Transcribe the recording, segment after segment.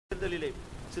சூழலிலே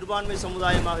சிறுபான்மை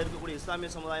சமுதாயமாக இருக்கக்கூடிய இஸ்லாமிய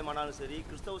சமுதாயமானாலும் சரி,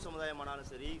 கிறிஸ்தவ சமுதாயமானாலும்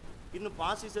சரி, இன்னும்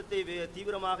பாசிசத்தை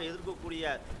தீவிரமாக எதிர்க்கக்கூடிய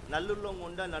நல்லுள்ளம்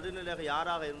கொண்ட நடுநிலையாக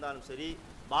யாராக இருந்தாலும் சரி,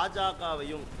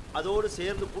 பாஜகவையும் அதோடு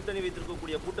சேர்ந்து கூட்டணி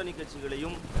வைத்திருக்கக்கூடிய கூட்டணி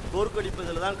கட்சிகளையும்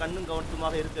தோற்கடிப்பதில் தான் கண்ணும்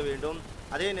கவனத்துமாக இருக்க வேண்டும்.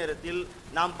 அதே நேரத்தில்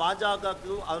நாம்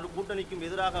பாஜகவுக்கும் அதன் கூட்டணிக்கும்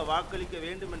எதிராக வாக்களிக்க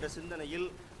வேண்டும் என்ற சிந்தனையில்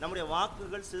நம்முடைய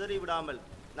வாக்குகள் சிதறிவிடாமல்,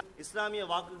 இஸ்லாமிய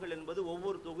வாக்குகள் என்பது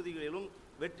ஒவ்வொரு தொகுதிகளிலும்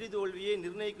வெற்றி தோல்வியை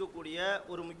நிர்ணயிக்கக்கூடிய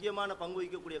ஒரு முக்கியமான பங்கு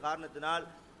வகிக்கக்கூடிய காரணத்தினால்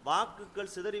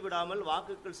வாக்குகள் சிதறிவிடாமல்,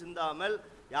 வாக்குகள் சிந்தாமல்,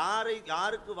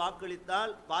 யாருக்கு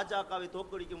வாக்களித்தால் பாஜகவை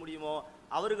தோற்கடிக்க முடியுமோ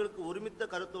அவர்களுக்கு ஒருமித்த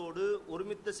கருத்தோடு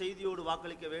ஒருமித்த செய்தியோடு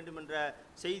வாக்களிக்க வேண்டும் என்ற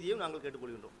செய்தியும் நாங்கள்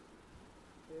கேட்டுக்கொள்கின்றோம்.